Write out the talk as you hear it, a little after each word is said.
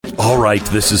All right,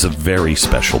 this is a very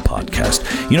special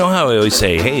podcast. You know how I always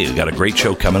say, hey, we got a great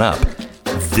show coming up.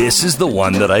 This is the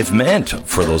one that I've meant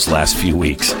for those last few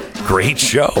weeks. Great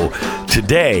show.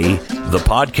 Today, the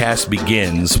podcast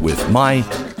begins with my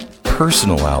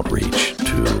personal outreach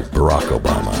to Barack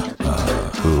Obama,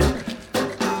 who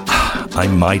I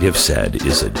might have said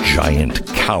is a giant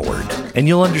coward. And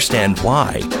you'll understand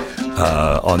why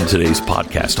on today's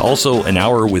podcast. Also, an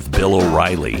hour with Bill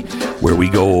O'Reilly, where we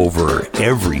go over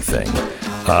everything.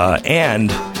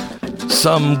 And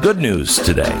some good news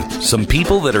today. Some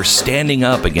people that are standing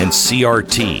up against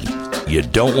CRT. You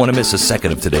don't want to miss a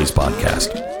second of today's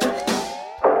podcast.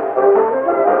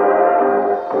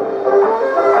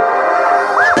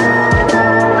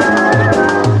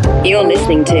 You're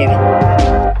listening to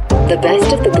the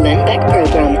best of the Glenn Beck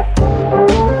program.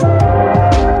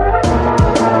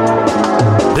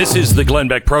 This is the Glenn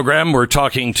Beck program. We're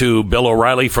talking to Bill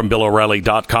O'Reilly from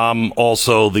BillO'Reilly.com,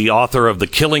 also the author of the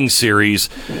Killing series,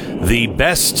 the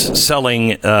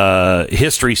best-selling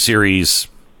history series,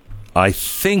 I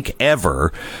think,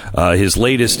 ever. His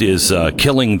latest is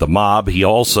Killing the Mob. He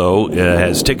also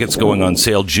has tickets going on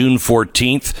sale June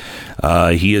 14th.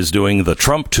 He is doing the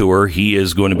Trump tour. He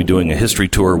is going to be doing a history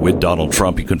tour with Donald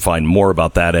Trump. You can find more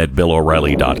about that at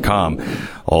BillO'Reilly.com.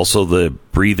 Also, the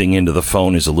breathing into the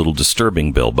phone is a little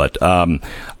disturbing, Bill. But let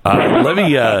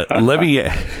me ask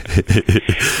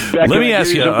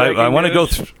you. I want to go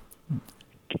through.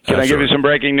 Can I give you some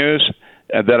breaking news?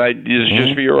 This is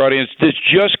just for your audience. This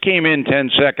just came in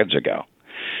 10 seconds ago.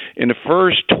 In the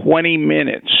first 20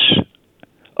 minutes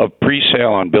of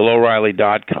pre-sale on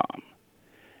BillO'Reilly.com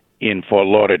in Fort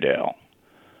Lauderdale,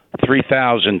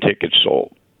 3,000 tickets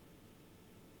sold.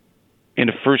 In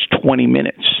the first 20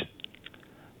 minutes.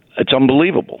 It's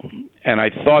unbelievable. And I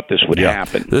thought this would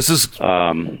happen. This is this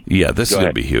is going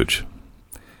to be huge.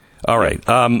 All right.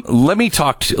 Let me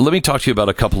talk to you about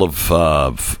a couple of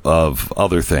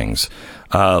other things.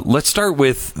 Let's start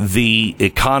with the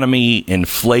economy,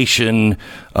 inflation,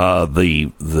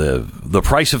 the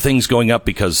price of things going up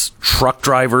because truck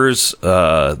drivers,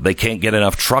 they can't get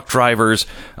enough truck drivers.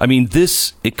 I mean,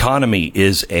 this economy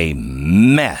is a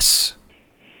mess.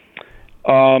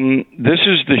 This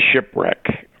is the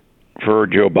shipwreck for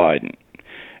Joe Biden.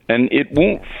 And it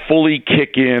won't fully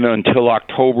kick in until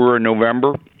October or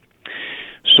November.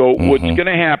 So what's going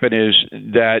to happen is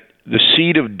that the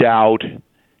seed of doubt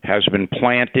has been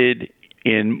planted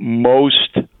in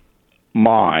most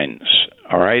minds,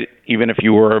 all right, even if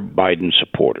you were Biden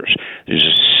supporters. There's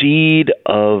a seed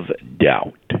of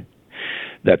doubt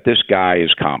that this guy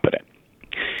is competent.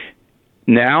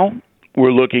 Now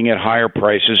we're looking at higher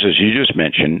prices, as you just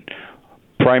mentioned,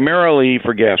 primarily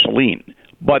for gasoline.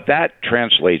 But that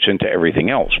translates into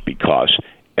everything else because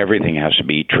everything has to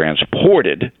be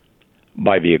transported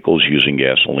by vehicles using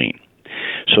gasoline,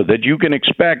 so that you can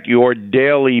expect your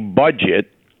daily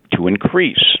budget to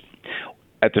increase.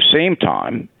 At the same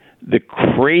time, the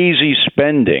crazy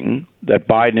spending that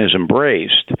Biden has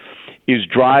embraced is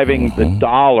driving the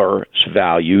dollar's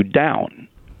value down.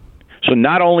 So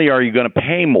not only are you going to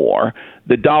pay more,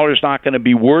 the dollar's not going to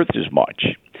be worth as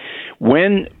much.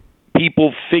 When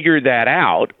people figure that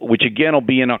out, which again will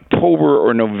be in October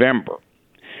or November,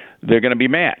 they're going to be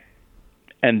mad.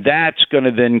 And that's going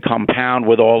to then compound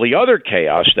with all the other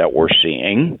chaos that we're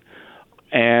seeing.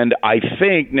 And I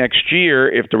think next year,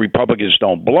 if the Republicans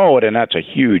don't blow it, and that's a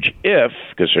huge if,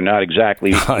 because they're not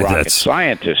exactly rocket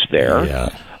scientists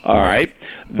there, all right,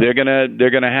 they're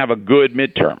gonna have a good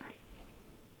midterm.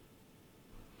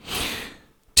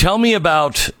 Tell me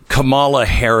about Kamala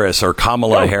Harris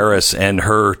and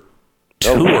her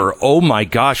tour. Oh my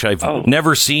gosh, I've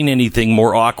never seen anything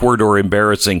more awkward or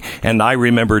embarrassing. And I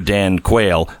remember Dan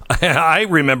Quayle. I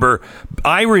remember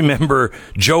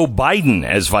Joe Biden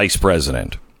as vice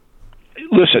president.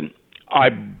 Listen, I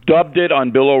dubbed it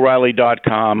on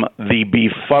BillO'Reilly.com the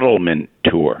befuddlement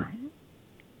tour.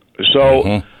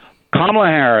 So Kamala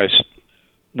Harris,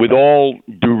 with all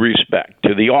due respect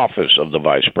to the office of the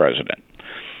vice president,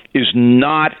 is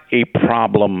not a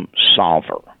problem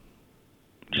solver.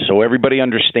 So everybody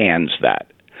understands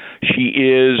that. She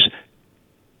is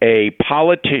a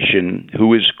politician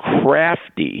who is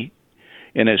crafty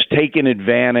and has taken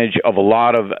advantage of a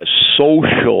lot of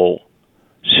social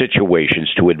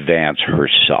situations to advance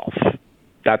herself.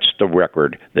 That's the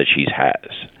record that she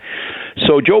has.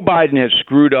 So Joe Biden has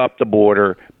screwed up the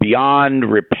border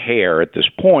beyond repair at this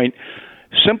point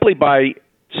simply by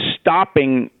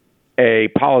stopping a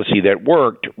policy that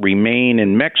worked, remain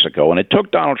in Mexico. And it took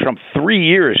Donald Trump 3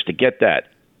 years to get that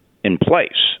in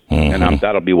place. And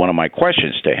that'll be one of my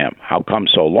questions to him. How come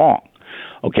so long?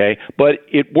 Okay, but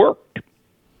it worked.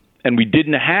 and we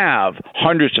didn't have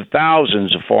hundreds of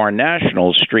thousands of foreign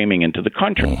nationals streaming into the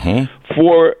country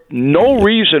for no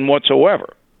reason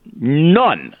whatsoever.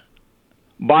 None.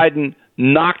 Biden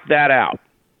knocked that out.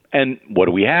 And what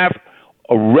do we have?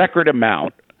 A record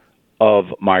amount of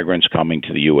migrants coming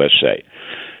to the USA.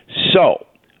 So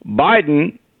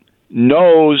Biden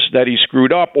knows that he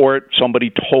screwed up, or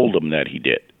somebody told him that he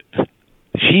did.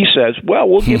 He says, well,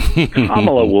 we'll give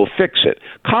Kamala will fix it.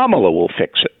 Kamala will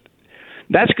fix it.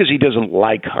 That's because he doesn't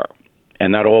like her.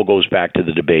 And that all goes back to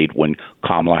the debate when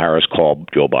Kamala Harris called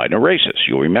Joe Biden a racist.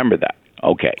 You'll remember that.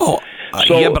 Okay.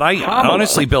 Yeah, but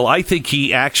honestly, Bill, I think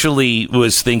he actually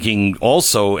was thinking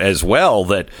also as well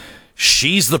that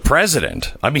she's the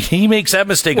president. I mean, he makes that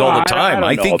mistake all the time.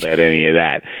 I don't know about any of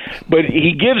that. But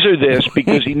he gives her this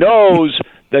because he knows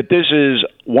that this is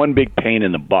one big pain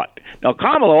in the butt. Now,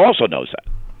 Kamala also knows that.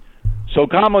 So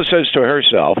Kamala says to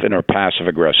herself in her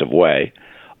passive-aggressive way,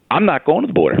 I'm not going to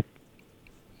the border.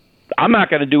 I'm not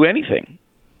going to do anything.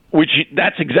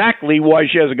 That's exactly why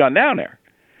she hasn't gone down there.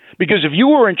 Because if you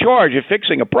were in charge of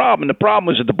fixing a problem and the problem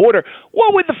was at the border,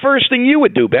 what would the first thing you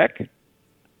would do, Beck?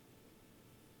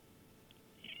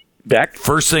 Beck?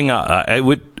 First thing I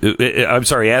would... I'm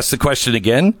sorry, ask the question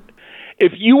again?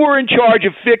 If you were in charge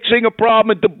of fixing a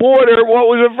problem at the border, what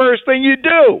was the first thing you'd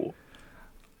do?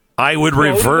 I would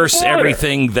reverse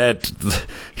everything that...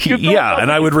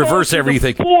 and I would reverse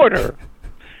everything. Border.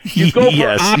 You go for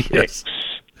optics. Yes.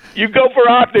 You go for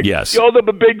optics. Yes. You hold up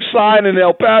a big sign in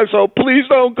El Paso, please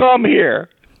don't come here.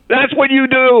 That's what you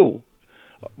do.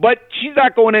 But she's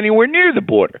not going anywhere near the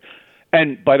border.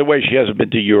 And, by the way, she hasn't been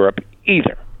to Europe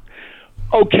either.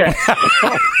 Okay.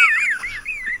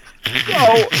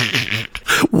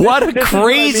 What a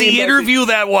crazy interview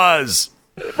that was.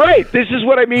 Right. This is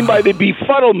what I mean by the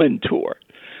befuddlement tour.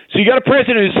 So you got a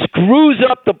president who screws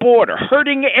up the border,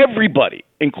 hurting everybody,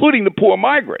 including the poor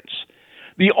migrants.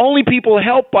 The only people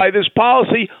helped by this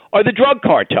policy are the drug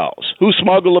cartels who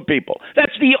smuggle the people.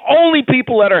 That's the only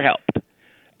people that are helped.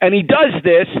 And he does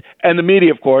this, and the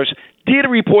media, of course, did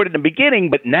report in the beginning,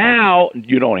 but now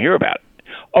you don't hear about it.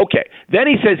 Okay. Then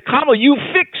he says, Kamala, you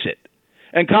fix it.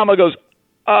 And Kamala goes,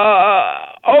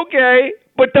 okay,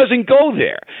 but doesn't go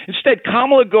there. Instead,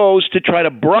 Kamala goes to try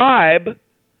to bribe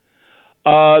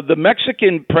the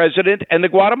Mexican president and the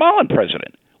Guatemalan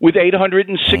president with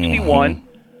 $861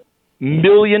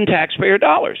 million taxpayer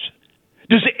dollars.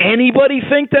 Does anybody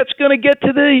think that's going to get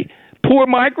to the poor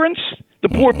migrants, the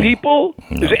poor people?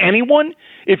 No. Does anyone?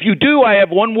 If you do, I have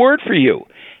one word for you.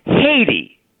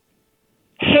 Haiti.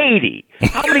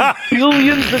 How many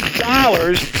billions of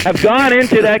dollars have gone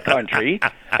into that country,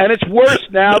 and it's worse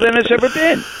now than it's ever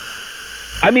been.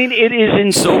 I mean, it is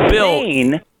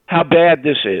insane how bad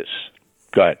this is.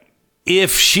 Go ahead.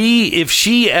 If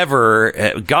she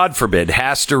ever, God forbid,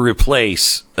 has to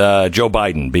replace Joe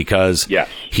Biden because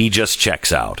he just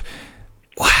checks out,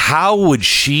 how would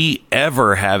she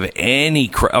ever have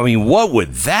any... I mean, what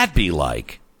would that be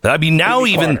like? I mean, now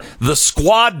even the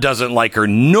squad doesn't like her.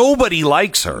 Nobody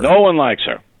likes her. No one likes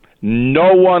her.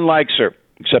 No one likes her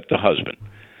except the husband.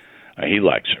 He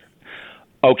likes her.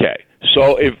 Okay,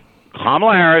 so if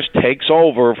Kamala Harris takes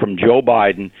over from Joe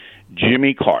Biden,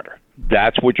 Jimmy Carter,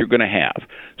 that's what you're going to have.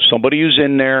 Somebody who's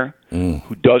in there,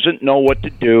 who doesn't know what to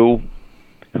do,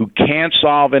 who can't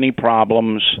solve any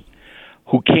problems,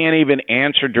 who can't even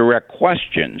answer direct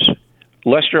questions.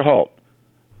 Lester Holt.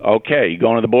 Okay, you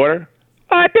going to the border?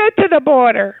 I've been to the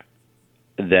border.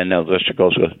 Then Lester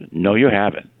goes, no, you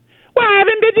haven't. Well, I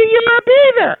haven't been to Europe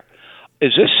either.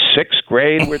 Is this sixth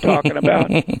grade we're talking about?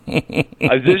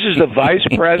 This is the vice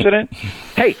president?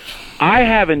 Hey, I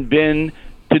haven't been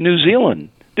to New Zealand.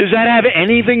 Does that have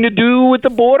anything to do with the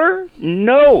border?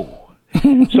 No.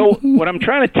 So what I'm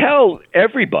trying to tell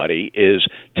everybody is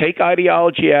take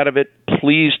ideology out of it.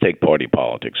 Please take party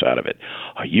politics out of it.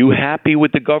 Are you happy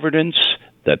with the governance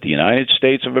that the United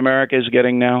States of America is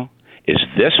getting now? Is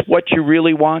this what you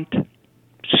really want?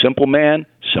 Simple man,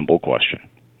 simple question.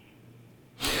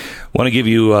 I want to give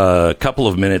you a couple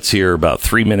of minutes here, about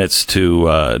 3 minutes, to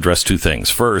address two things.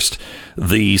 First,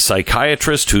 the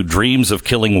psychiatrist who dreams of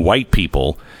killing white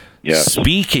people,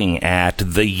 speaking at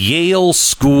the Yale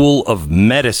School of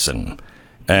Medicine.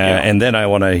 And then I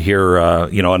want to hear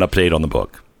an update on the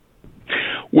book.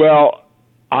 Well,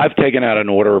 I've taken out an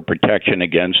order of protection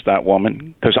against that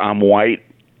woman because I'm white,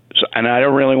 and I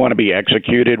don't really want to be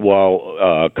executed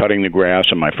while cutting the grass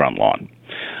in my front lawn.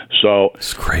 So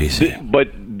it's crazy. But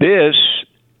this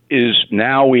is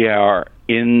now we are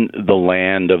in the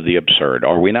land of the absurd,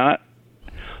 are we not?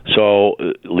 So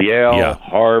Yale,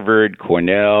 Harvard,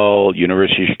 Cornell,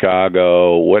 University of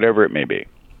Chicago, whatever it may be.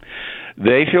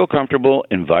 They feel comfortable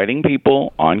inviting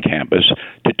people on campus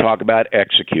to talk about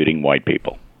executing white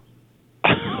people.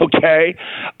 Okay?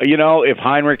 You know, if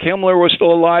Heinrich Himmler was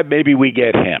still alive, maybe we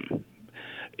get him.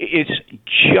 It's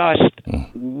just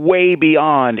way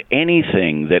beyond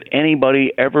anything that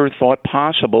anybody ever thought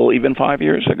possible even 5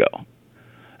 years ago.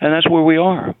 And that's where we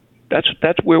are.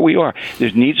 That's where we are.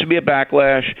 There needs to be a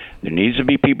backlash. There needs to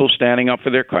be people standing up for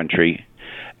their country.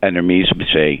 And there needs to be,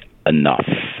 say, enough.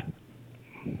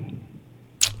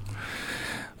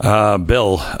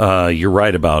 Bill, you're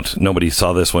right about nobody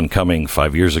saw this one coming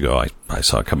 5 years ago. I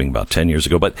saw it coming about 10 years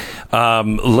ago. But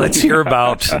let's hear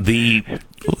about the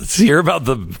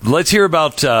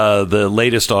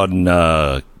latest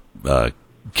on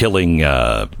killing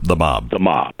the mob. The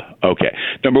mob. Okay.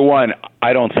 Number one,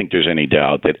 I don't think there's any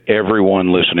doubt that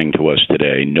everyone listening to us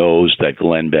today knows that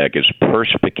Glenn Beck is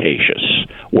perspicacious.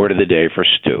 Word of the day for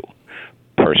Stu.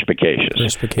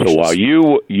 Perspicacious. So while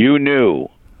you knew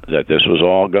that this was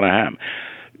all going to happen,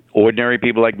 ordinary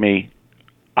people like me,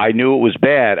 I knew it was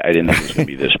bad. I didn't think it was going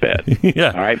to be this bad.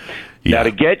 Yeah. All right. Yeah. Now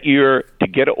to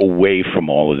get away from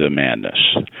all of the madness,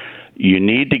 you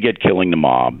need to get Killing the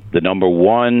Mob, the number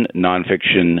one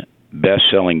nonfiction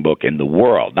best-selling book in the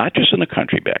world, not just in the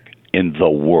country, Beck, in the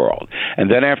world.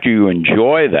 And then after you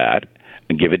enjoy that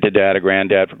and give it to dad or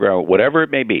granddad for grandma, whatever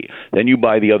it may be, then you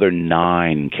buy the other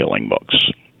 9 killing books.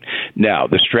 Now,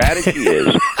 the strategy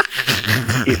is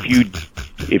if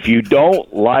you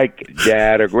don't like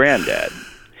dad or granddad,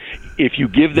 if you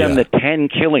give them the 10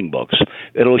 killing books,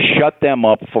 it'll shut them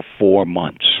up for 4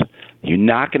 months. You're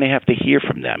not going to have to hear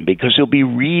from them because they'll be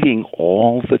reading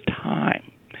all the time.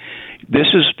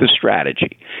 This is the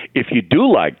strategy. If you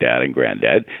do like dad and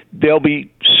granddad, they'll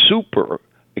be super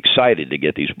excited to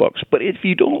get these books. But if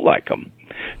you don't like them,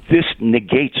 this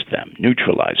negates them,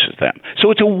 neutralizes them.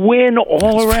 So it's a win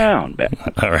all around, Ben.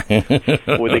 All right.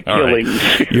 For the killing.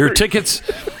 Right. Your tickets...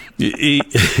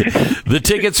 the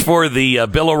tickets for the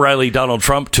Bill O'Reilly Donald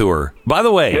Trump tour. By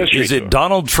the way, is it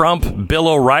Donald Trump Bill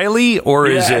O'Reilly or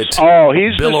is it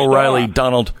he's Bill O'Reilly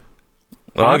Donald?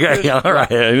 Okay, all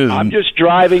right. I'm just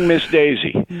driving Miss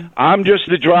Daisy. I'm just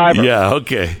the driver. Yeah,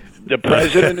 okay. The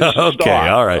president is the okay, star.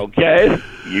 all right. Okay,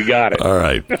 you got it. All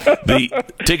right. The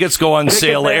tickets go on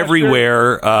sale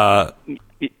everywhere.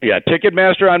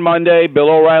 Ticketmaster on Monday,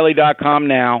 BillO'Reilly.com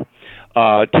now.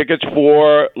 Tickets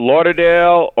for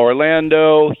Lauderdale,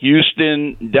 Orlando,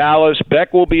 Houston, Dallas.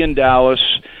 Beck will be in Dallas.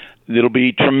 It'll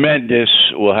be tremendous.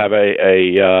 We'll have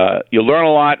you'll learn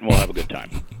a lot and we'll have a good time.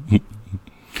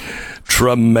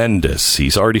 Tremendous.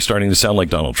 He's already starting to sound like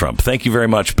Donald Trump. Thank you very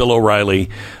much, Bill O'Reilly.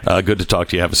 Good to talk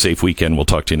to you. Have a safe weekend. We'll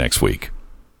talk to you next week.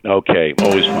 Okay.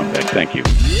 Always fun, Beck. Thank you.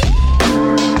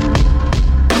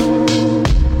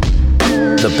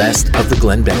 The best of the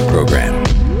Glenn Beck program.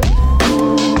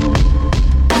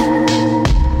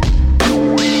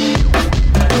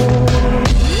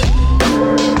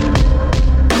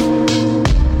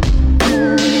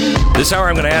 This hour,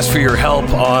 I'm going to ask for your help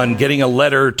on getting a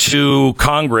letter to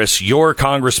Congress, your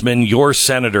congressman, your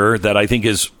senator, that I think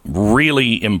is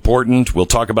really important. We'll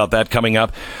talk about that coming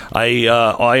up. I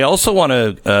also want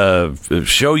to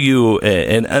show you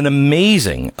an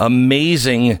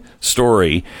amazing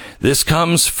story. This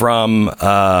comes from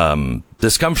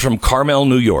Carmel,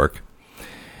 New York.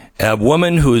 A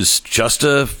woman who's just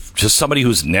somebody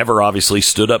who's never obviously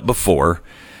stood up before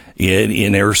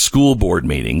in her school board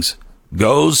meetings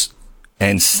goes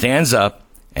and stands up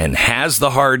and has the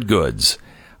hard goods.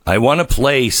 I want to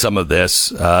play some of this.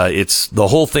 The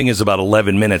whole thing is about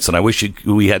 11 minutes, and I wish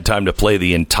we had time to play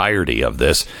the entirety of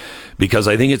this because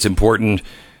I think it's important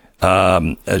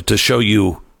to show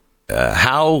you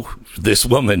how this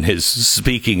woman is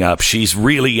speaking up. She's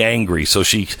really angry, so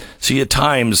she at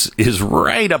times is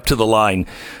right up to the line,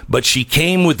 but she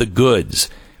came with the goods.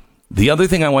 The other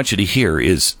thing I want you to hear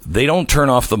is they don't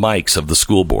turn off the mics of the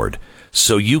school board,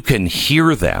 so you can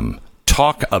hear them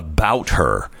talk about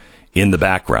her in the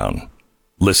background.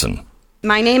 Listen.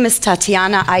 My name is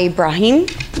Tatiana Ibrahim,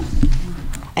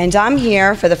 and I'm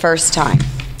here for the first time.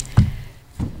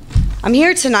 I'm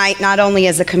here tonight not only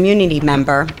as a community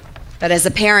member, but as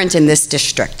a parent in this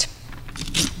district.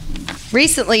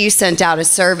 Recently, you sent out a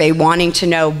survey wanting to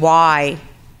know why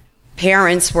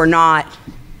parents were not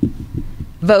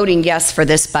voting yes for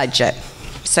this budget.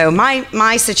 So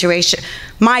my situation,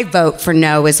 my vote for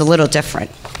no is a little different.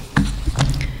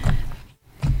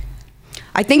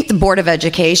 I think the Board of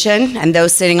Education and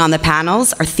those sitting on the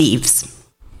panels are thieves.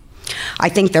 I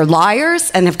think they're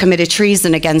liars and have committed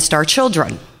treason against our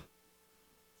children.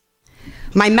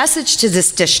 My message to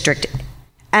this district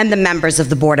and the members of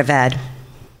the Board of Ed: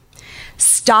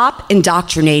 stop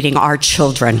indoctrinating our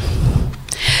children.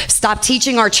 Stop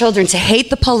teaching our children to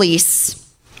hate the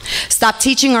police. Stop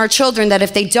teaching our children that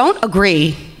if they don't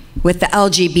agree with the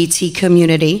LGBT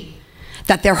community,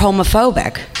 that they're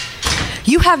homophobic.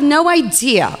 You have no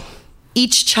idea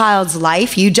each child's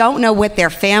life. You don't know what their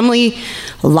family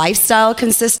lifestyle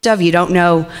consists of. You don't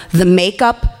know the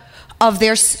makeup of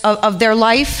their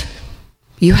life.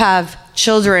 You have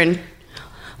children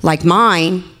like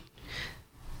mine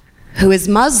who is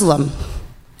Muslim,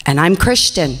 and I'm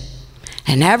Christian,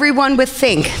 and everyone would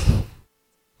think,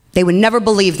 they would never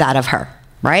believe that of her,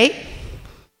 right?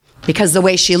 Because the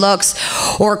way she looks,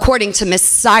 or according to Miss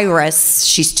Cyrus,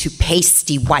 she's too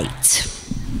pasty white.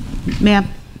 Ma'am,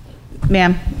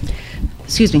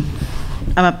 excuse me,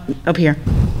 I'm up here.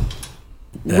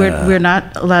 We're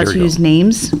not allowed to use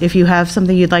names. If you have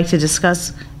something you'd like to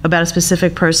discuss about a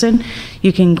specific person,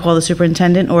 you can call the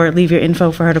superintendent or leave your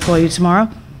info for her to call you tomorrow.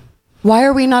 Why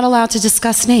are we not allowed to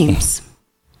discuss names?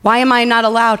 Why am I not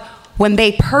allowed when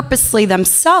they purposely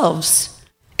themselves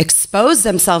expose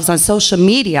themselves on social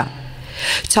media,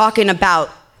 talking about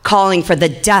calling for the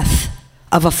death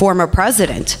of a former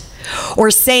president, or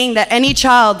saying that any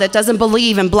child that doesn't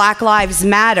believe in Black Lives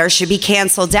Matter should be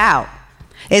canceled out?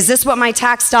 Is this what my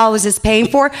tax dollars is paying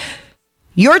for?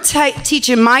 You're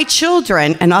teaching my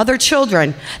children and other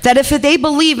children that if they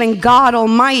believe in God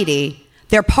Almighty,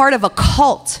 they're part of a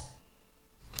cult.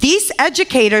 These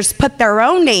educators put their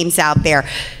own names out there.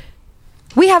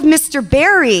 We have Mr.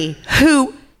 Barry,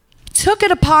 who took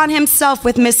it upon himself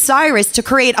with Miss Cyrus to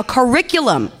create a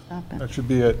curriculum. That should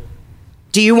be it.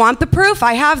 Do you want the proof?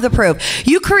 I have the proof.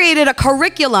 You created a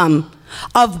curriculum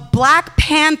of Black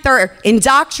Panther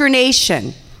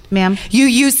indoctrination. Ma'am. You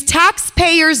use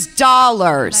taxpayers'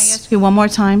 dollars. Can I ask you one more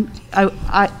time?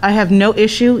 I have no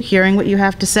issue hearing what you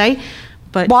have to say,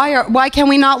 but Why can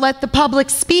we not let the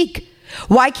public speak?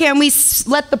 Why can't we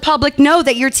let the public know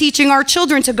that you're teaching our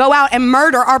children to go out and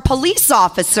murder our police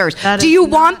officers? Do you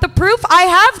want the proof? I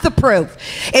have the proof.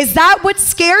 Is that what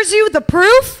scares you, the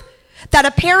proof? That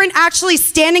a parent actually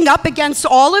standing up against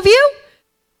all of you?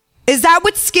 Is that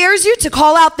what scares you, to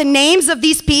call out the names of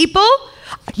these people?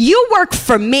 You work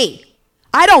for me.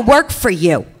 I don't work for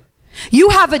you.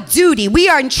 You have a duty. We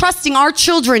are entrusting our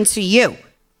children to you.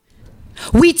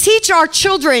 We teach our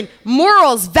children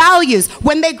morals, values,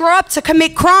 when they grow up to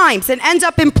commit crimes and end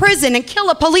up in prison and kill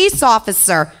a police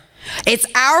officer. It's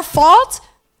our fault?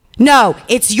 No,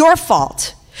 it's your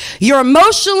fault. You're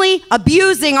emotionally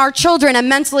abusing our children and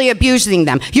mentally abusing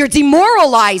them. You're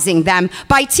demoralizing them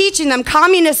by teaching them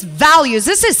communist values.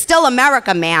 This is still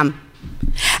America, ma'am.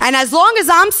 And as long as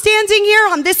I'm standing here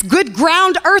on this good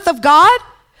ground earth of God,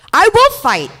 I will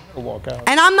fight. Walk out.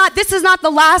 And this is not the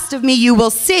last of me you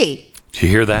will see. Did you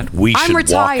hear that? We I'm should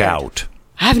retired. walk out.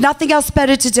 I have nothing else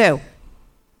better to do.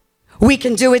 We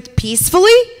can do it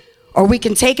peacefully, or we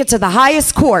can take it to the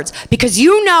highest courts, because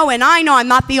you know and I know I'm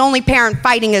not the only parent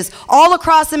fighting this all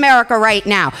across America right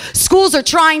now. Schools are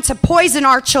trying to poison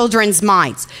our children's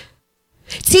minds,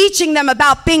 teaching them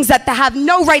about things that they have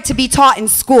no right to be taught in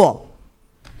school.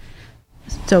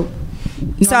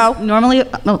 Normally,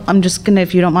 I'm just gonna,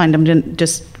 if you don't mind, I'm gonna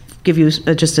just give you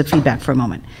just a feedback for a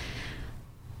moment.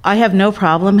 I have no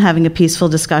problem having a peaceful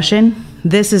discussion.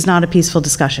 This is not a peaceful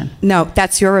discussion. No,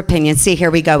 that's your opinion. See, here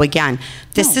we go again.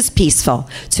 This is peaceful.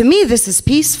 To me, this is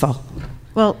peaceful.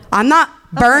 Well, I'm not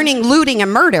burning, looting,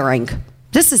 and murdering.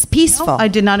 This is peaceful. no, I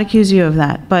did not accuse you of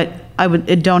that, but I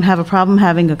don't have a problem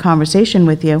having a conversation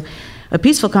with you, a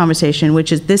peaceful conversation,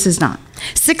 which is, this is not.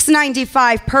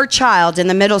 $6.95 per child in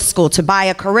the middle school to buy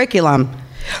a curriculum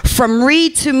from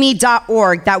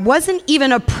readtome.org that wasn't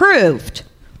even approved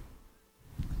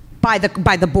by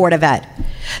the Board of Ed.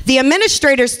 The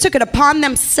administrators took it upon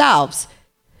themselves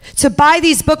to buy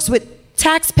these books with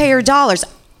taxpayer dollars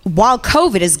while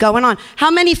COVID is going on.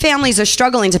 How many families are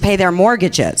struggling to pay their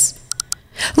mortgages?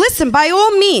 Listen, by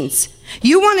all means,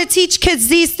 you want to teach kids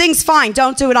these things, fine.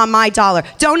 Don't do it on my dollar.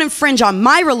 Don't infringe on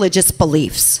my religious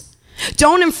beliefs.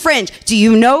 Don't infringe. Do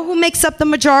you know who makes up the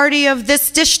majority of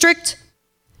this district?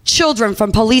 Children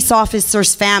from police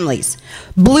officers' families.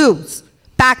 Blues.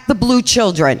 Back the blue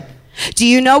children. Do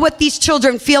you know what these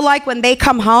children feel like when they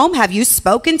come home? Have you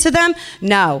spoken to them?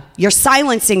 No, you're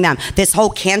silencing them. This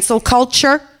whole cancel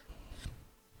culture,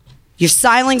 you're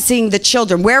silencing the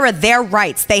children. Where are their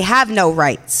rights? They have no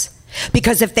rights.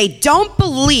 Because if they don't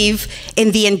believe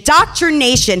in the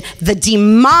indoctrination, the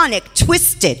demonic,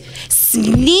 twisted,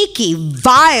 sneaky,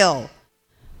 vile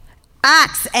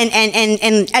acts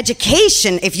and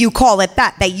education, if you call it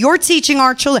that you're teaching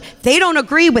our children, they don't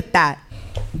agree with that.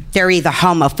 They're either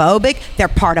homophobic, they're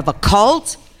part of a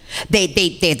cult, they're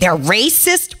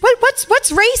racist.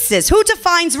 What's racist? Who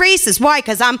defines racist? Why?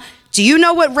 Because I'm Do you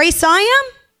know what race I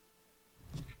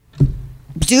am?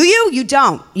 Do you? You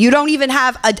don't. You don't even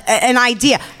have an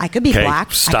idea. I could be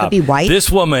black. Stop. I could be white.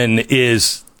 This woman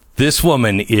is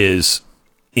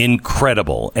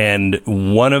incredible. And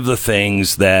one of the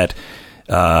things that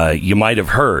you might have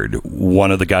heard,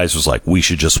 one of the guys was like, we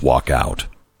should just walk out.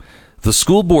 The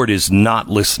school board is not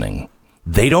listening.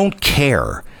 They don't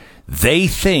care. They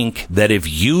think that if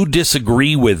you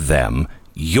disagree with them,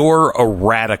 you're a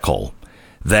radical,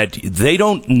 that they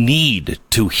don't need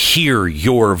to hear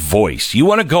your voice. You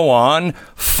want to go on?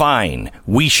 Fine.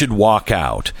 We should walk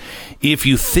out. If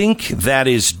you think that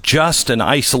is just an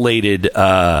isolated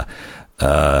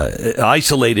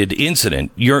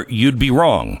incident, you'd be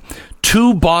wrong.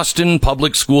 2 Boston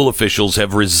public school officials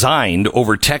have resigned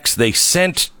over texts they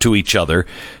sent to each other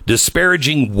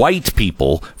disparaging white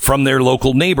people from their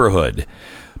local neighborhood.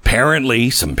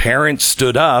 Apparently, some parents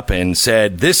stood up and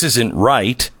said, this isn't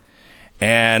right.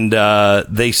 And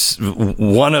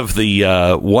one of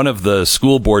the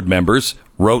school board members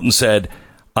wrote and said,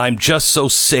 I'm just so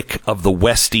sick of the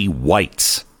Westie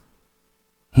whites.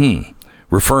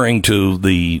 Referring to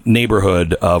the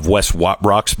neighborhood of West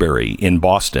Roxbury in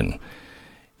Boston.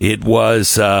 It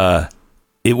was a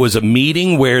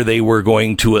meeting where they were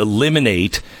going to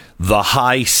eliminate the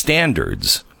high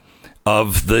standards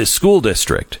of the school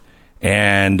district.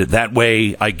 And that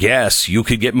way, I guess, you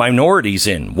could get minorities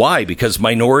in. Why? Because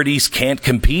minorities can't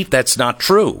compete? That's not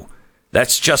true.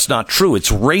 That's just not true.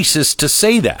 It's racist to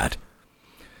say that.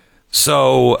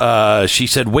 So she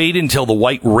said, wait until the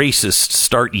white racists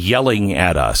start yelling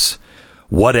at us.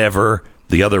 Whatever.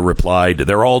 The other replied,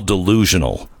 they're all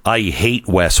delusional. I hate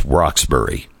West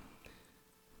Roxbury.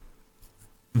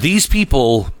 These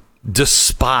people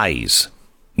despise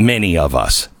many of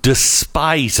us,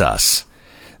 despise us.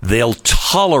 They'll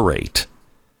tolerate.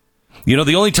 You know,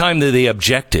 the only time that they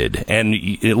objected,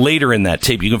 and later in that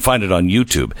tape, you can find it on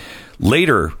YouTube,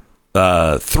 later,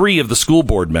 3 of the school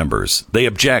board members, they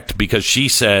object because she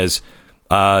says,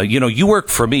 you work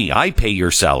for me. I pay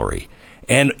your salary.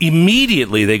 And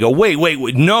immediately they go, wait,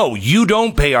 no, you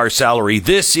don't pay our salary.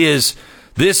 This is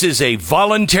a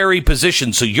voluntary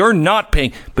position, so you're not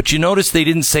paying. But you notice they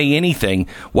didn't say anything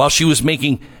while she was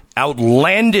making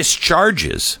outlandish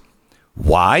charges.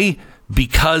 Why?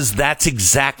 Because that's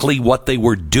exactly what they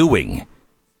were doing. Let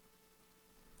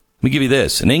me give you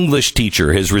this. An English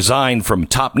teacher has resigned from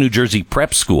top New Jersey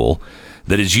prep school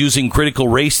that is using critical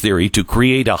race theory to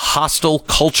create a hostile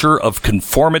culture of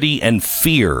conformity and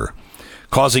fear,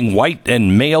 causing white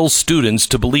and male students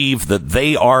to believe that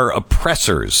they are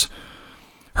oppressors.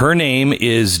 Her name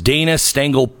is Dana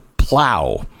Stengel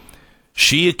Plow.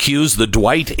 She accused the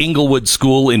Dwight Englewood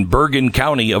School in Bergen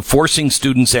County of forcing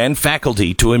students and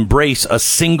faculty to embrace a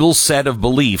single set of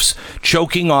beliefs,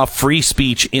 choking off free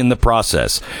speech in the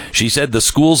process. She said the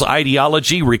school's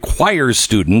ideology requires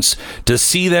students to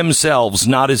see themselves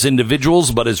not as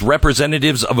individuals, but as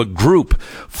representatives of a group,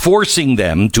 forcing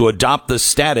them to adopt the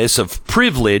status of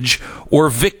privilege or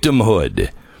victimhood.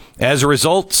 As a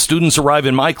result, students arrive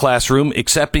in my classroom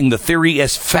accepting the theory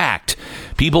as fact.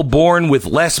 People born with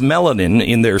less melanin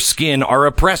in their skin are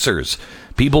oppressors.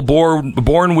 People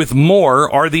born with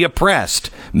more are the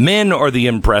oppressed. Men are the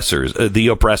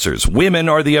oppressors. Women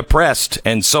are the oppressed,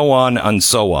 and so on and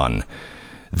so on.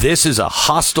 This is a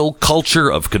hostile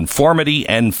culture of conformity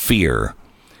and fear.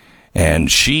 And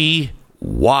she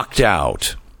walked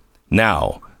out.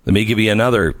 Now, let me give you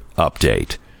another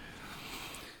update.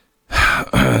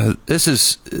 This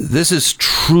is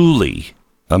truly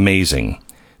amazing.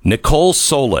 Nicole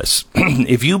Solis,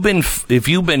 if you've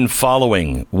been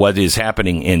following what is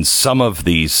happening in some of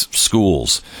these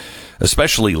schools,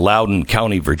 especially Loudoun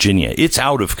County, Virginia, it's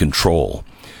out of control,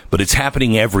 but it's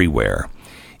happening everywhere.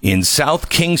 In South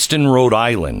Kingston, Rhode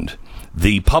Island,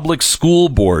 the public school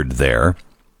board there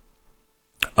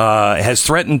has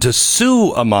threatened to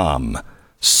sue a mom.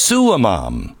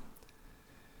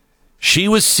 She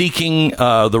was seeking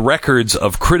the records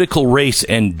of critical race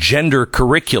and gender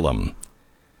curriculum.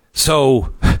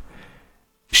 So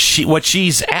what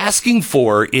she's asking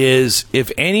for is if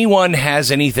anyone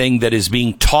has anything that is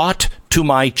being taught to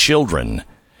my children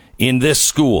in this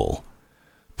school,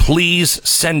 please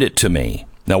send it to me.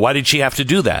 Now, why did she have to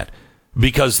do that?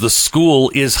 Because the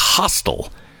school is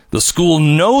hostile. The school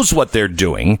knows what they're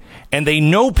doing, and they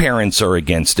know parents are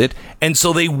against it, and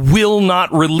so they will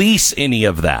not release any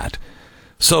of that.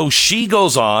 So she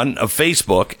goes on a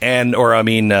Facebook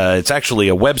it's actually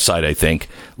a website, I think,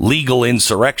 Legal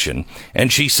Insurrection.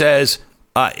 And she says,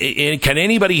 can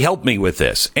anybody help me with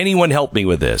this? Anyone help me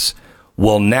with this?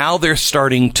 Well, now they're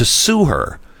starting to sue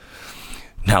her.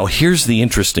 Now, here's the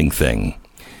interesting thing.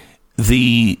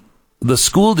 The the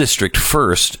school district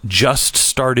first just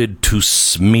started to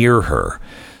smear her,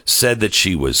 said that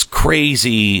she was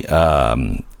crazy.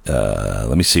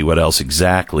 Let me see what else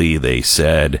exactly they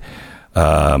said.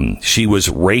 She was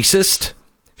racist.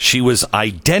 She was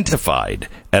identified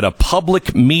at a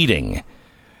public meeting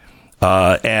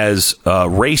as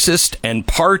racist and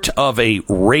part of a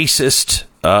racist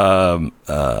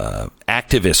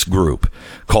activist group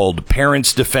called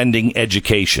Parents Defending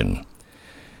Education.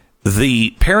 The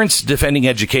Parents Defending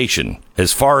Education,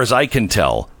 as far as I can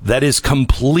tell, that is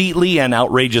completely and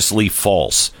outrageously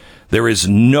false. There is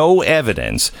no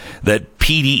evidence that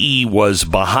PDE was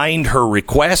behind her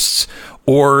requests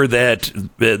or that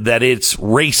it's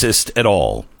racist at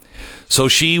all. So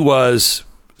she was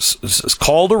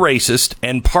called a racist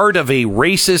and part of a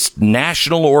racist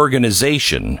national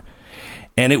organization.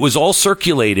 And it was all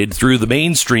circulated through the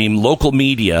mainstream local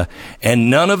media,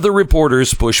 and none of the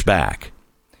reporters pushed back.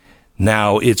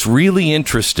 Now, it's really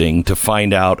interesting to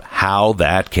find out how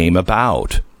that came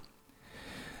about.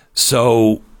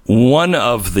 So one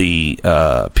of the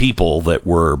people that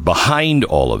were behind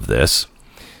all of this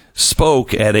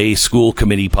spoke at a school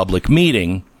committee public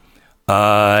meeting,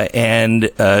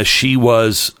 and she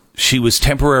was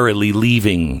temporarily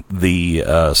leaving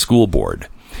the school board.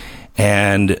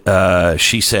 And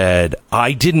she said,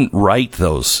 I didn't write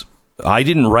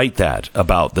that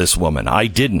about this woman. I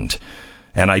didn't.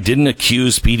 And I didn't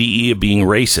accuse PDE of being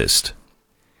racist.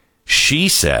 She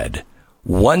said,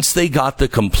 once they got the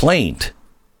complaint,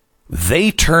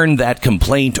 they turned that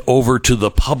complaint over to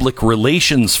the public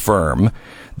relations firm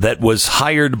that was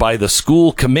hired by the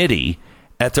school committee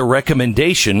at the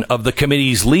recommendation of the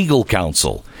committee's legal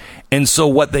counsel. And so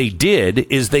what they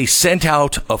did is they sent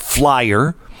out a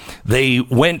flyer. They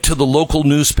went to the local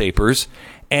newspapers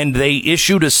and they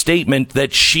issued a statement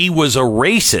that she was a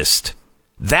racist.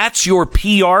 That's your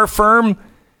PR firm?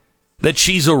 That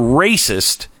she's a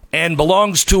racist and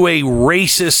belongs to a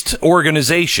racist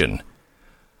organization.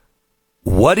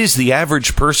 What is the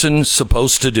average person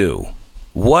supposed to do?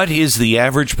 What is the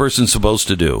average person supposed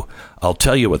to do? I'll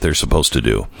tell you what they're supposed to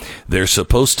do. They're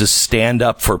supposed to stand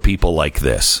up for people like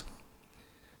this.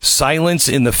 Silence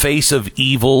in the face of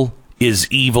evil is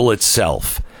evil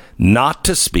itself. Not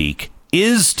to speak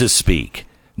is to speak.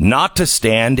 Not to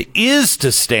stand is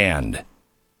to stand.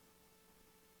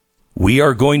 We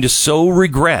are going to so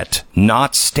regret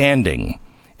not standing,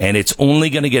 and it's only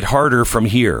going to get harder from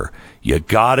here. You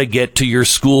got to get to your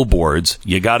school boards.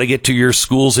 You got to get to your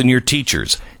schools and your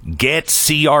teachers. Get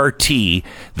CRT,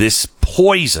 this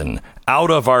poison,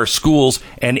 out of our schools,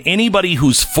 and anybody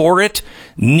who's for it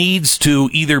needs to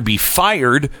either be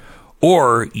fired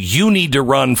or you need to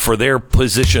run for their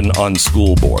position on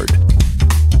school board.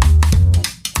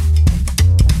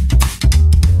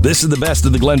 This is the best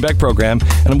of the Glenn Beck program,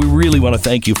 and we really want to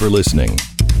thank you for listening.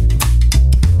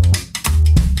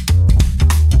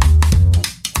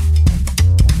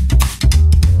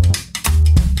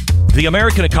 The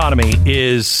American economy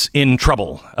is in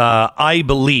trouble. I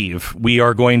believe we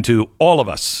are going to, all of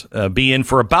us, be in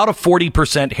for about a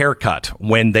 40% haircut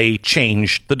when they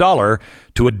change the dollar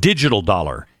to a digital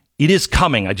dollar. It is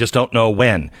coming. I just don't know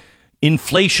when.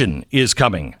 Inflation is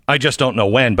coming. I just don't know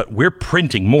when, but we're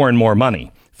printing more and more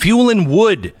money. Fuel and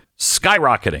wood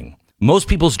skyrocketing. Most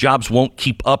people's jobs won't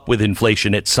keep up with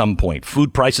inflation at some point.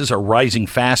 Food prices are rising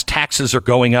fast. Taxes are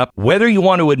going up. Whether you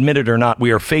want to admit it or not, we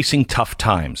are facing tough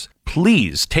times.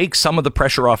 Please take some of the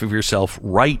pressure off of yourself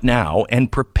right now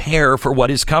and prepare for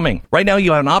what is coming. Right now,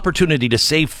 you have an opportunity to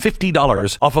save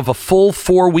 $50 off of a full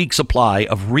 4-week supply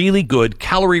of really good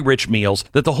calorie-rich meals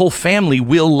that the whole family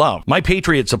will love. My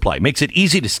Patriot Supply makes it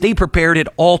easy to stay prepared at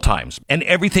all times, and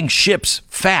everything ships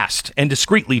fast and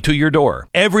discreetly to your door.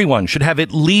 Everyone should have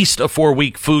at least a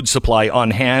 4-week food supply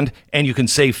on hand, and you can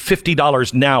save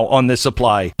 $50 now on this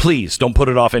supply. Please don't put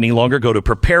it off any longer. Go to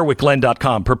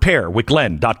preparewithglenn.com,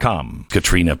 preparewithglenn.com.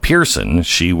 Katrina Pierson,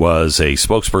 she was a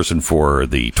spokesperson for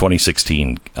the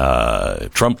 2016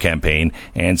 Trump campaign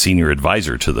and senior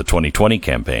advisor to the 2020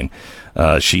 campaign.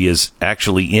 She is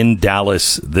actually in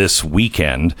Dallas this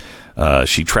weekend.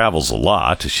 She travels a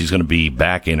lot. She's going to be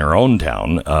back in her own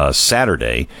town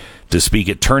Saturday to speak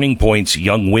at Turning Point's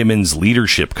Young Women's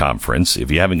Leadership Conference. If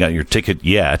you haven't got your ticket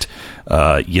yet,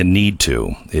 you need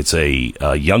to. It's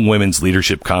a Young Women's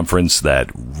Leadership Conference that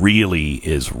really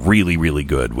is really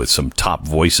good with some top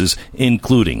voices,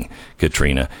 including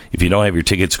Katrina. If you don't have your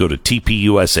tickets, go to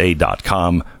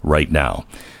tpusa.com right now.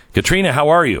 Katrina, how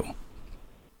are you?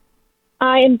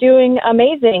 I am doing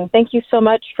amazing. Thank you so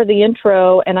much for the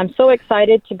intro, and I'm so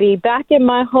excited to be back in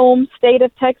my home state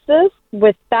of Texas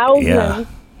with thousands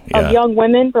of young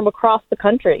women from across the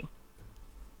country.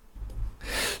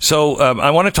 So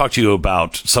I want to talk to you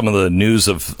about some of the news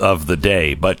of the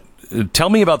day, but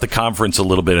tell me about the conference a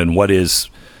little bit and what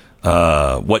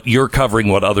you're covering,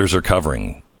 what others are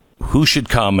covering. Who should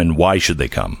come and why should they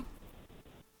come?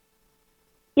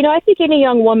 I think any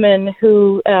young woman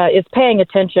who is paying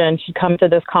attention should come to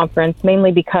this conference,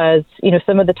 mainly because,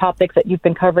 some of the topics that you've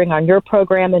been covering on your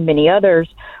program and many others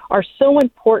are so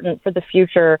important for the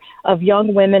future of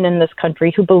young women in this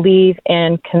country who believe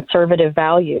in conservative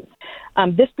values.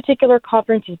 This particular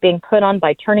conference is being put on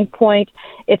by Turning Point.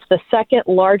 It's the second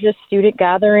largest student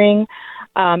gathering.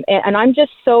 And I'm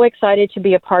just so excited to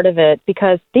be a part of it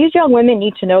because these young women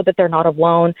need to know that they're not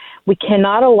alone. We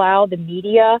cannot allow the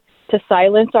media to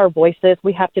silence our voices.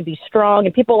 We have to be strong.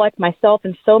 And people like myself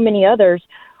and so many others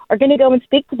are going to go and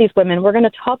speak to these women. We're going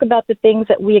to talk about the things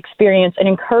that we experience and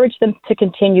encourage them to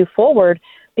continue forward.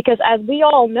 Because as we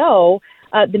all know,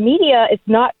 the media is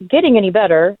not getting any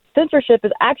better. Censorship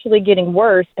is actually getting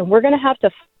worse. And we're going to have to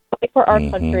fight for our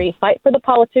country, fight for the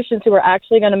politicians who are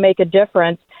actually going to make a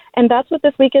difference. And that's what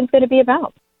this weekend's going to be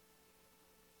about.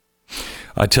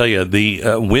 I tell you,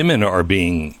 the women are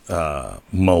being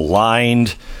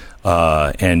maligned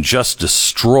and just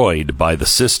destroyed by the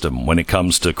system when it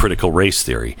comes to critical race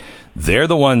theory. They're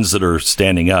the ones that are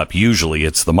standing up. Usually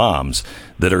it's the moms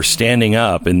that are standing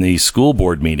up in these school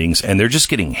board meetings, and they're just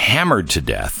getting hammered to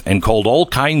death and called all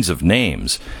kinds of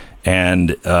names.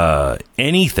 And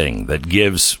anything that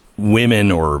gives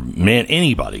women or men,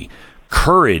 anybody,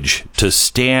 courage to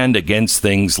stand against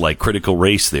things like critical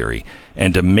race theory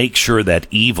and to make sure that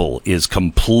evil is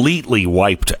completely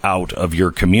wiped out of your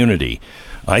community,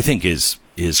 I think is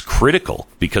critical,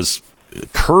 because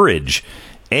courage,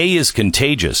 A, is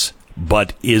contagious,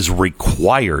 but is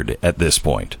required at this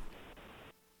point.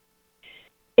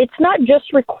 It's not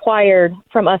just required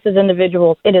from us as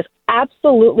individuals. It is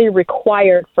absolutely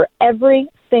required for every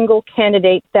single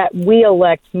candidate that we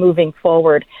elect moving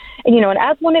forward. And, and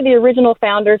as one of the original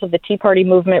founders of the Tea Party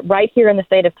movement right here in the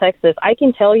state of Texas, I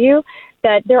can tell you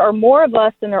that there are more of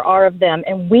us than there are of them,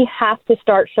 and we have to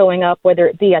start showing up, whether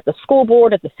it be at the school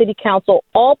board, at the city council.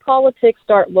 All politics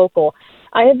start local.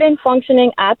 I have been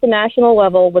functioning at the national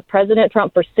level with President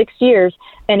Trump for 6 years,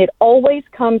 and it always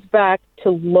comes back to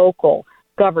local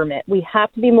government. We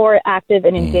have to be more active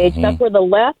and engaged. That's where the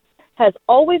left has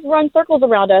always run circles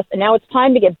around us, and now it's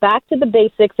time to get back to the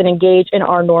basics and engage in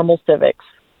our normal civics.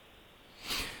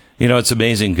 It's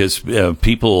amazing because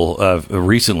people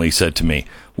recently said to me,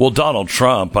 well, Donald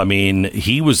Trump,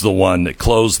 he was the one that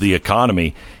closed the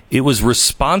economy. It was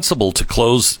responsible to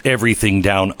close everything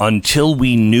down until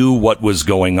we knew what was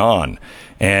going on.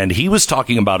 And he was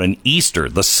talking about an Easter.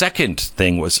 The second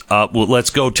thing was,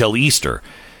 let's go till Easter.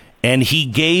 And he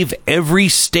gave every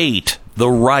state the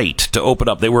right to open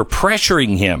up. They were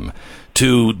pressuring him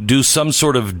to do some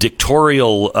sort of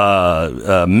dictatorial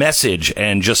message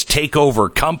and just take over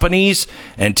companies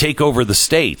and take over the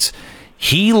states.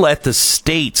 He let the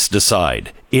states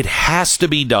decide. It has to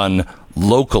be done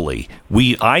locally.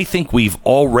 I think we've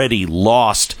already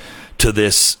lost to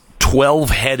this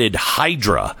 12-headed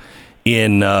hydra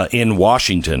in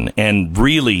Washington, and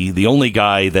really the only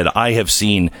guy that I have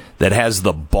seen that has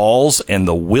the balls and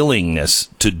the willingness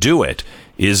to do it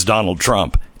is Donald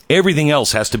Trump. Everything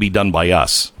else has to be done by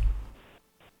us.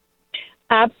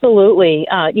 Absolutely.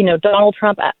 Donald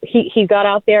Trump, he got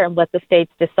out there and let the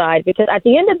states decide, because at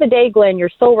the end of the day, Glenn, you're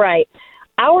so right.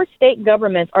 Our state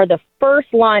governments are the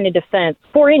first line of defense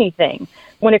for anything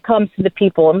when it comes to the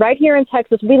people. And right here in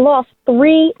Texas, we lost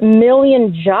 3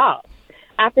 million jobs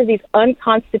after these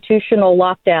unconstitutional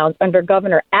lockdowns under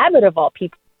Governor Abbott, of all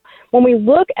people. When we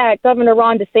look at Governor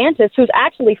Ron DeSantis, who's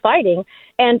actually fighting,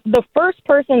 and the first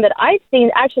person that I've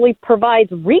seen actually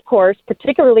provides recourse,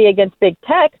 particularly against big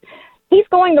tech, he's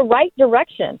going the right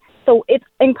direction. So it's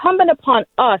incumbent upon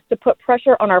us to put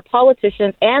pressure on our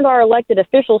politicians and our elected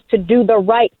officials to do the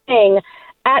right thing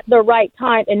at the right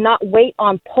time and not wait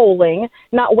on polling,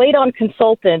 not wait on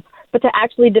consultants, but to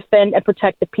actually defend and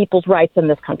protect the people's rights in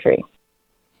this country.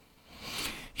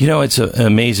 It's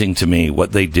amazing to me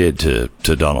what they did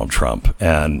to Donald Trump.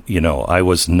 And, I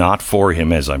was not for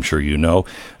him, as I'm sure you know,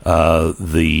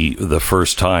 the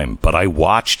first time. But I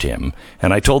watched him,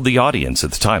 and I told the audience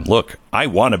at the time, look, I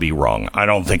want to be wrong. I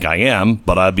don't think I am,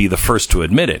 but I'll be the first to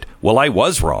admit it. Well, I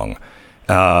was wrong.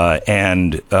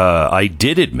 And I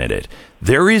did admit it.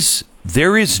 There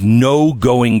is no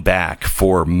going back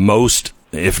for most,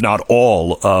 if not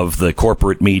all, of the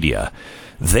corporate media.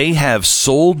 They have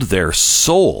sold their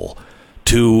soul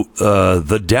to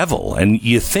the devil. And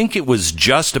you think it was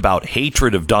just about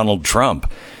hatred of Donald Trump.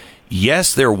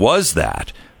 Yes, there was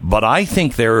that. But I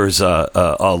think there's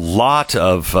a lot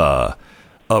of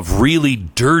of really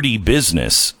dirty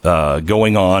business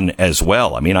going on as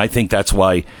well. I mean, I think that's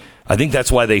why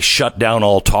they shut down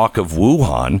all talk of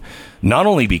Wuhan, not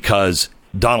only because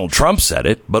Donald Trump said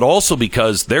it, but also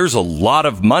because there's a lot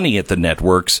of money at the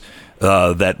networks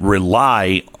that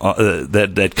rely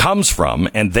that comes from,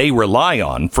 and they rely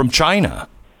on, from China.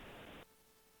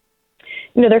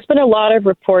 There's been a lot of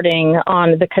reporting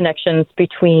on the connections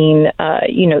between,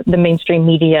 the mainstream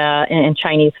media and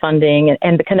Chinese funding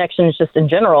and the connections just in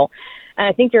general. And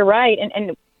I think you're right.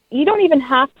 And you don't even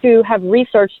have to have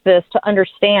researched this to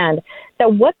understand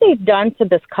that what they've done to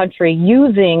this country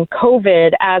using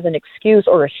COVID as an excuse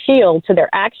or a shield to their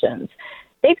actions,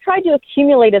 they've tried to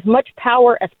accumulate as much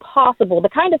power as possible, the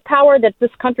kind of power that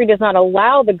this country does not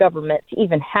allow the government to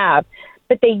even have,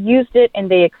 but they used it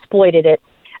and they exploited it.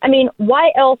 I mean,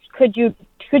 why else could you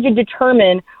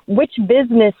determine which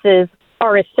businesses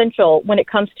are essential when it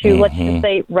comes to, let's just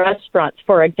say, restaurants,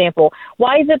 for example?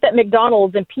 Why is it that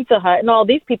McDonald's and Pizza Hut and all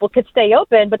these people could stay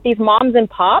open, but these moms and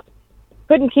pops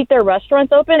couldn't keep their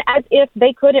restaurants open, as if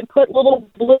they couldn't put little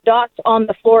blue dots on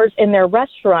the floors in their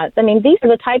restaurants? I mean, these are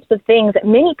the types of things that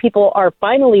many people are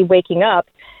finally waking up.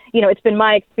 It's been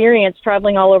my experience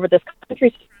traveling all over this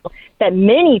country that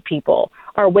many people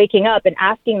are waking up and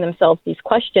asking themselves these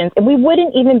questions. And we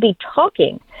wouldn't even be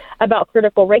talking about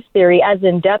critical race theory as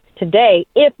in depth today,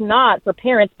 if not for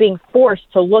parents being forced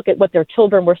to look at what their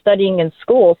children were studying in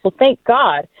school. So thank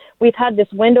God we've had this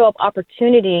window of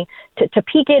opportunity to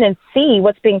peek in and see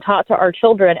what's being taught to our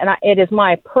children. And it is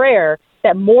my prayer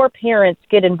that more parents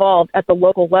get involved at the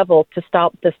local level to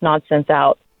stop this nonsense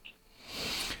out.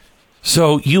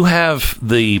 So you have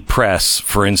the press,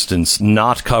 for instance,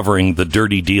 not covering the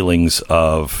dirty dealings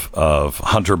of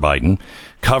Hunter Biden,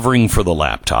 covering for the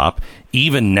laptop.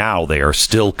 Even now, they are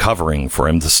still covering for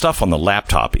him. The stuff on the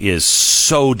laptop is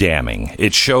so damning.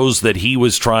 It shows that he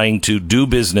was trying to do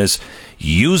business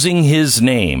using his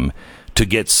name to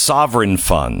get sovereign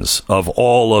funds of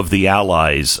all of the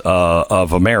allies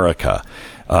of America.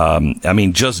 I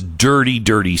mean, just dirty,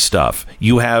 dirty stuff.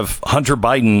 You have Hunter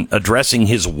Biden addressing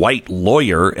his white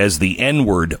lawyer as the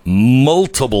N-word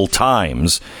multiple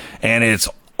times, and it's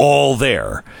all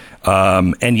there.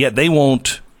 And yet they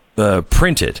won't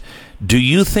print it. Do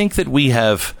you think that we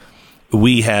have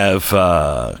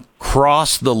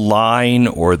crossed the line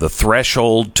or the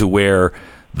threshold to where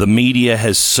the media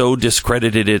has so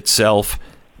discredited itself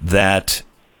that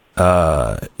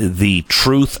the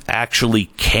truth actually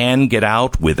can get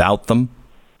out without them?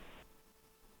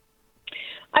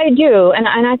 I do. And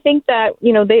I think that,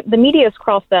 the media has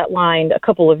crossed that line a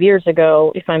couple of years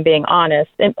ago, if I'm being honest.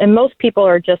 And most people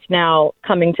are just now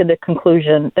coming to the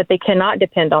conclusion that they cannot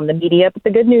depend on the media. But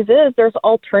the good news is there's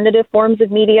alternative forms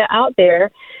of media out there,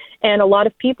 and a lot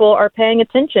of people are paying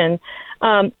attention.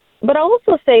 But I'll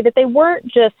also say that they weren't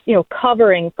just,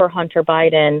 covering for Hunter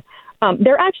Biden.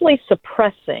 They're actually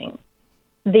suppressing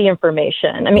the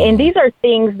information. I mean, and these are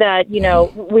things that,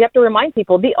 we have to remind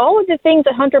people, all of the things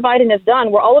that Hunter Biden has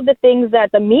done were all of the things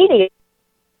that the media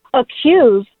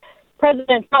accused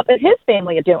President Trump and his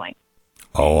family of doing.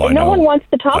 Oh, and no one wants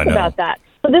to talk about that.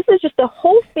 So this is just a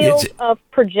whole field of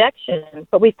projection,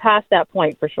 but we've passed that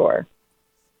point for sure.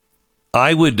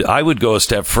 I would go a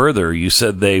step further. You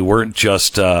said they weren't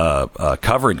just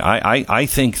covering. I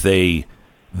think they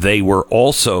were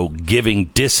also giving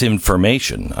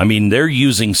disinformation. I mean, they're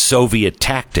using Soviet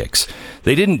tactics.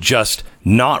 They didn't just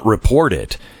not report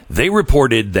it. They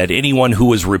reported that anyone who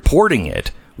was reporting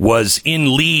it was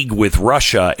in league with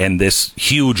Russia and this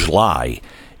huge lie.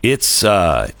 It's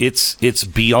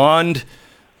beyond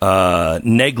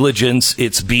negligence.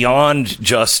 It's beyond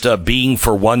just being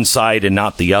for one side and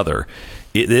not the other.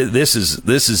 This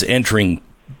is entering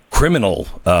criminal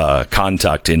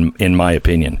conduct, in my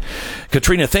opinion.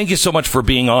 Katrina, thank you so much for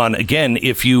being on. Again,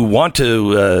 if you want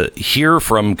to hear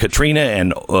from Katrina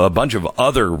and a bunch of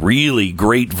other really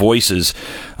great voices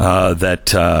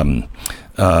Turning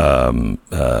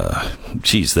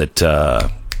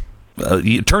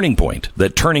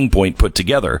Point put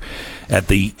together at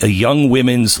the Young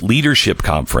Women's Leadership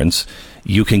Conference.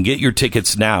 You can get your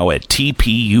tickets now at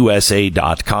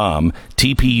tpusa.com,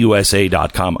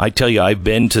 tpusa.com. I tell you, I've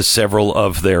been to several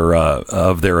of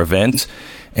their events,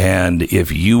 and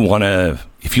if you want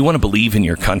to believe in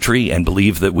your country and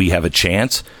believe that we have a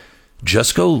chance,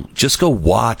 just go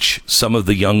watch some of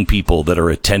the young people that are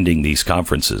attending these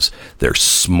conferences. They're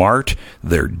smart,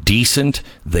 they're decent,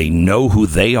 they know who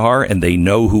they are and they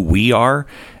know who we are,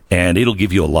 and it'll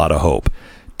give you a lot of hope.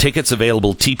 Tickets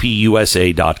available,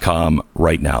 tpusa.com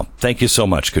right now. Thank you so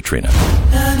much, Katrina.